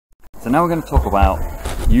So now we're going to talk about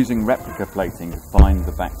using replica plating to find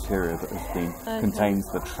the bacteria that has been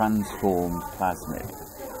contains the transformed plasmid.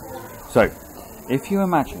 So, if you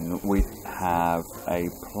imagine that we have a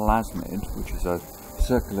plasmid, which is a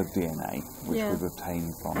circle of DNA, which we've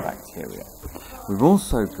obtained from bacteria. We've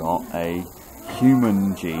also got a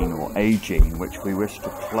human gene, or a gene, which we wish to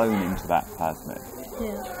clone into that plasmid.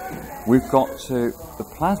 We've got to, the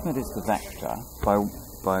plasmid is the vector,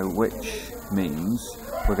 by which means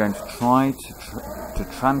we're going to try to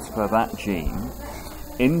transfer that gene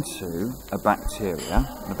into a bacteria.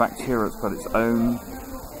 The bacteria has got its own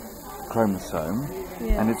chromosome,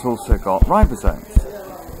 and it's also got ribosomes.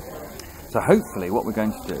 So hopefully what we're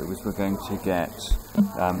going to do is we're going to get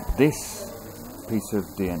this piece of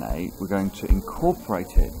DNA, we're going to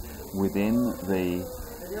incorporate it within the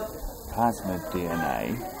plasmid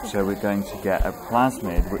DNA. So we're going to get a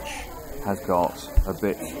plasmid which has got a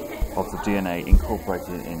bit of the DNA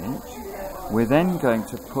incorporated in it. We're then going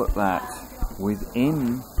to put that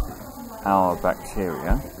within our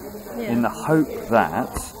bacteria in the hope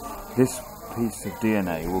that this piece of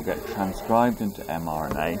DNA will get transcribed into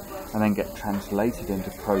mRNA and then get translated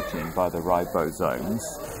into protein by the ribosomes.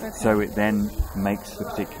 So it then makes the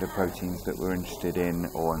particular proteins that we're interested in,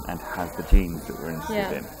 and has the genes that we're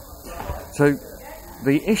interested in. So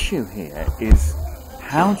the issue here is,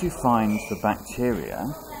 how do you find the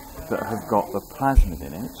bacteria that have got the plasmid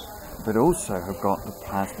in it, but also have got the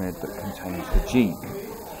plasmid that contains the gene?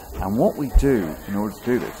 And what we do in order to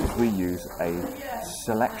do this is we use a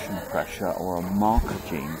selection pressure or a marker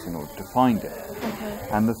genes in order to find it.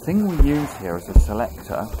 And the thing we use here as a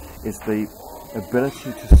selector is the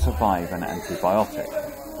ability to survive an antibiotic.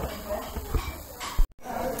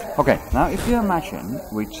 Okay, now if you imagine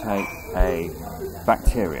we take a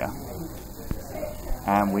bacteria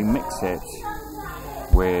and we mix it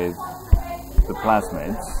with the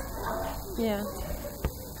plasmids.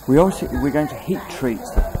 We're going to heat treat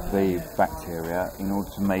the bacteria in order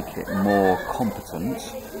to make it more competent,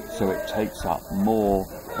 so it takes up more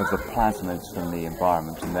of the plasmids from the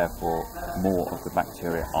environment, and therefore more of the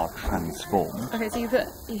bacteria are transformed. Okay, so you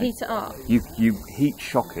heat it up. You heat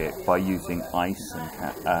shock it by using ice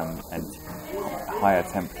and higher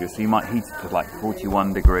temperatures. So you might heat it to like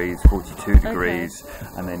 41 degrees, 42 degrees,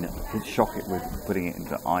 and then shock it with putting it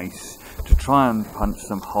into ice to try and punch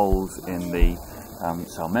some holes in the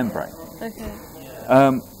cell membrane.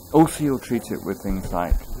 Also, you'll treat it with things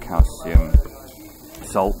like calcium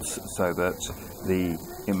salts, so that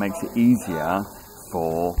it makes it easier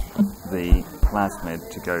for the plasmid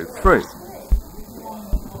to go through.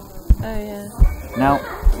 Now,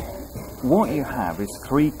 what you have is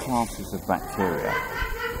three classes of bacteria.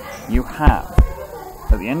 You have,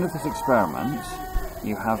 at the end of this experiment,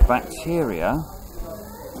 you have bacteria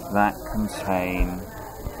that contain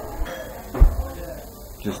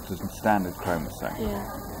just a standard chromosome.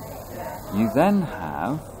 You then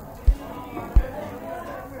have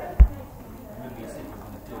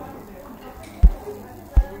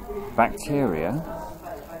bacteria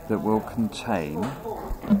that will contain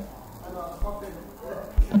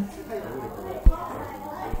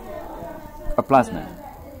a plasmid.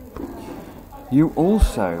 You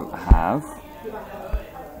also have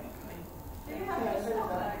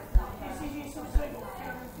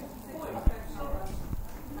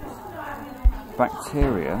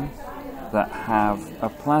bacteria that have a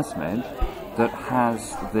plasmid that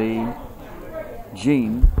has the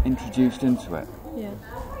gene introduced into it.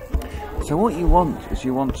 So what you want is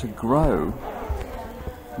you want to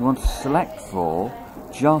select for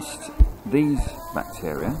just these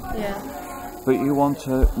bacteria, but you want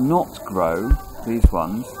to not grow these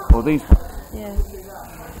ones or these ones.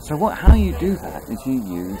 So how you do that is you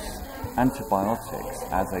use antibiotics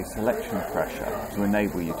as a selection pressure to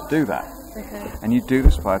enable you to do that. And you do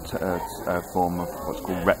this by a form of what's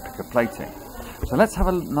called replica plating. So let's have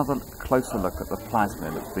another closer look at the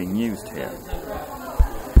plasmid that's being used here.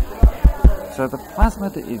 So the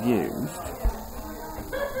plasmid that you've used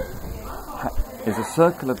is a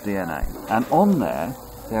circle of DNA, and on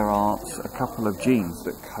there are a couple of genes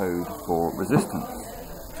that code for resistance.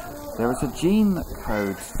 There is a gene that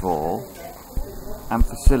codes for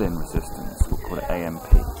ampicillin resistance, we'll call it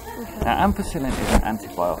AMP. Now, ampicillin is an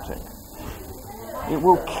antibiotic. It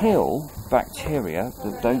will kill bacteria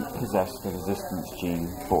that don't possess the resistance gene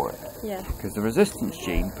for it. Because the resistance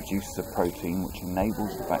gene produces a protein which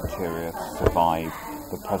enables the bacteria to survive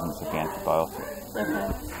the presence of the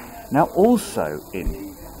antibiotic. Now, also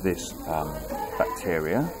in this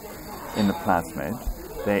bacteria, in the plasmid,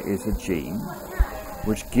 there is a gene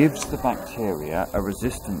which gives the bacteria a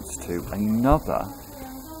resistance to another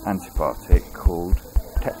antibiotic called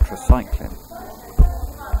tetracycline.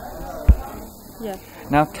 Yeah.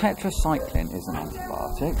 Now, tetracycline is an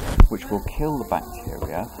antibiotic which will kill the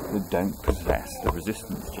bacteria that don't possess the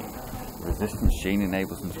resistance gene. The resistance gene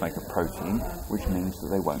enables them to make a protein, which means that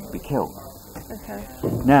they won't be killed. Okay.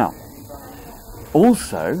 Now,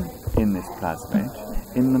 also in this plasmid,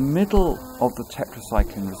 in the middle of the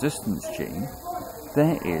tetracycline resistance gene,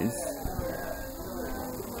 there is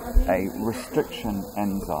a restriction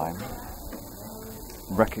enzyme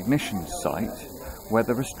recognition site where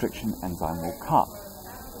the restriction enzyme will cut.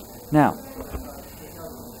 Now,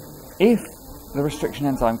 if the restriction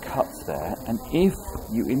enzyme cuts there, and if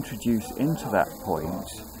you introduce into that point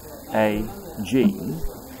a gene,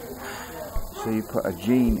 so you put a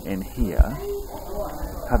gene in here,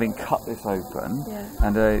 having cut this open,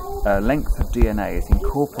 and a length of DNA is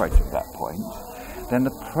incorporated at that point, then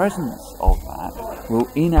the presence of that will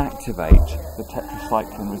inactivate the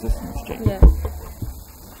tetracycline resistance gene. Yeah.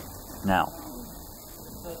 Now,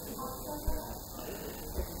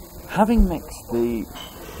 having mixed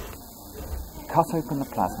cut open the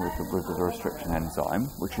plasmid with the restriction enzyme,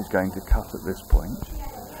 which is going to cut at this point,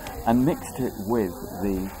 and mixed it with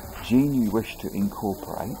the gene you wish to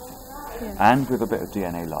incorporate, and with a bit of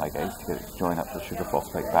DNA ligase to get it to join up to the sugar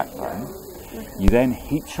phosphate backbone, you then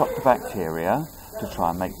heat shock the bacteria to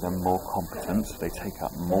try and make them more competent, so they take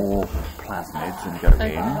up more plasmids and go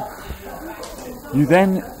in. You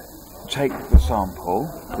then take the sample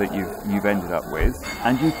that you've ended up with,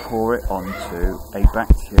 and you pour it onto a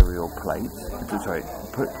bacterial plate. Sorry,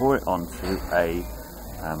 pour it onto a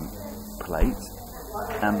plate,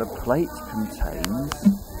 and the plate contains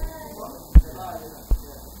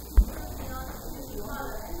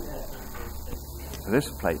this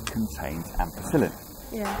plate contains ampicillin.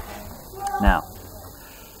 Yeah. Now,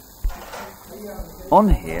 on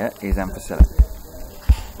here is ampicillin.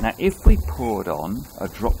 Now, if we poured on a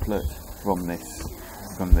droplet from the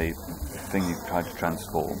thing you tried to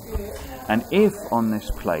transform, and if on this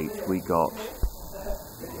plate we got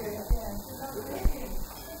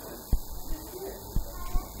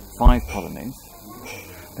five colonies,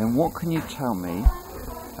 then what can you tell me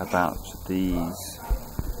about these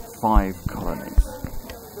 5 colonies?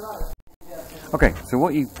 Okay, so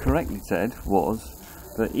what you correctly said was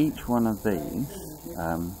that each one of these,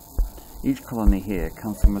 each colony here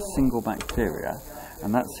comes from a single bacteria,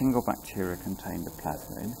 and that single bacteria contained a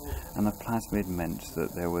plasmid, and the plasmid meant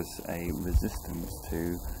that there was a resistance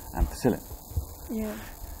to ampicillin. Yeah.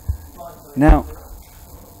 Now,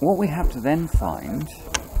 what we have to then find,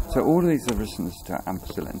 so all of these are resistant to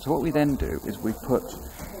ampicillin, so what we then do is we put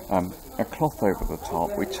a cloth over the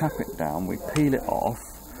top, we tap it down, we peel it off,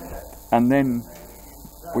 and then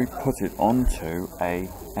we put it onto a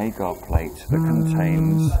agar plate that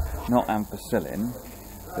contains not ampicillin,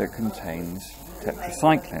 that contains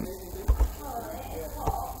tetracycline.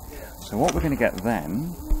 So what we're going to get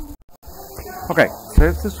then, okay, so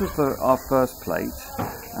if this was our first plate,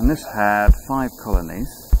 and this had 5 colonies,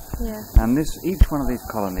 and each one of these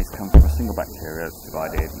colonies comes from a single bacteria that's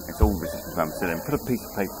divided, it's all resistant to ampicillin, put a piece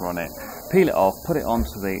of paper on it, peel it off, put it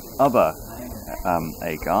onto the other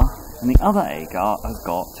agar, and the other agar has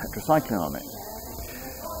got tetracycline on it.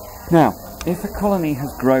 Now, if a colony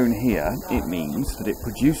has grown here, it means that it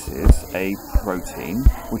produces a protein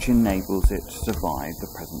which enables it to survive the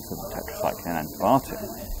presence of the tetracycline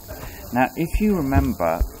antibiotic. Now, if you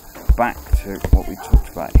remember back to what we talked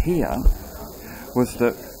about here, was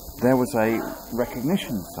that there was a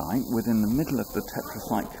recognition site within the middle of the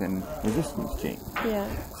tetracycline resistance gene. Yeah.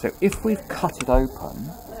 So if we've cut it open,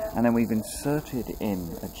 and then we've inserted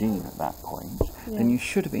in a gene at that point, then you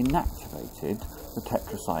should have inactivated the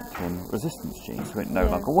tetracycline resistance gene, so it no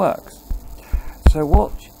longer works. So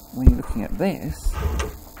when you're looking at this,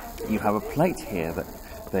 you have a plate here that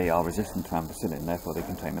they are resistant to ampicillin, therefore they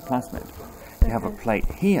contain the plasmid. You have a plate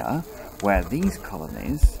here where these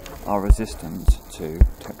colonies are resistant to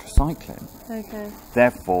tetracycline. Okay.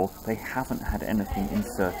 Therefore, they haven't had anything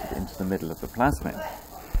inserted into the middle of the plasmid.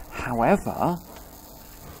 However,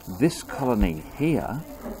 this colony here,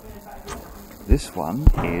 this one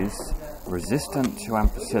is resistant to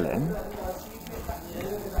ampicillin,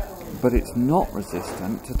 but it's not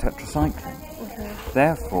resistant to tetracycline. Okay.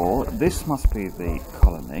 Therefore, this must be the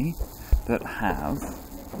colony that have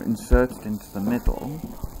inserted into the middle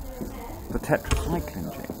the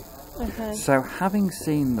tetracycline gene. Okay. So having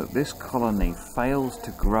seen that this colony fails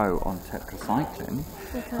to grow on tetracycline,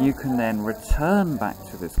 you can then return back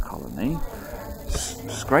to this colony,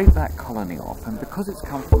 scrape that colony off, and because it's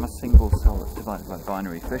come from a single cell that's divided by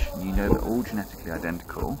binary fission, you know they're all genetically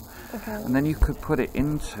identical, and then you could put it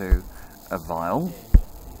into a vial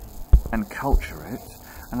and culture it,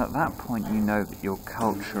 And at that point you know that you're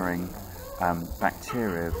culturing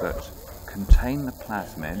bacteria that contain the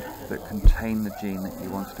plasmid, that contain the gene that you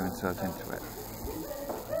wanted to insert into it.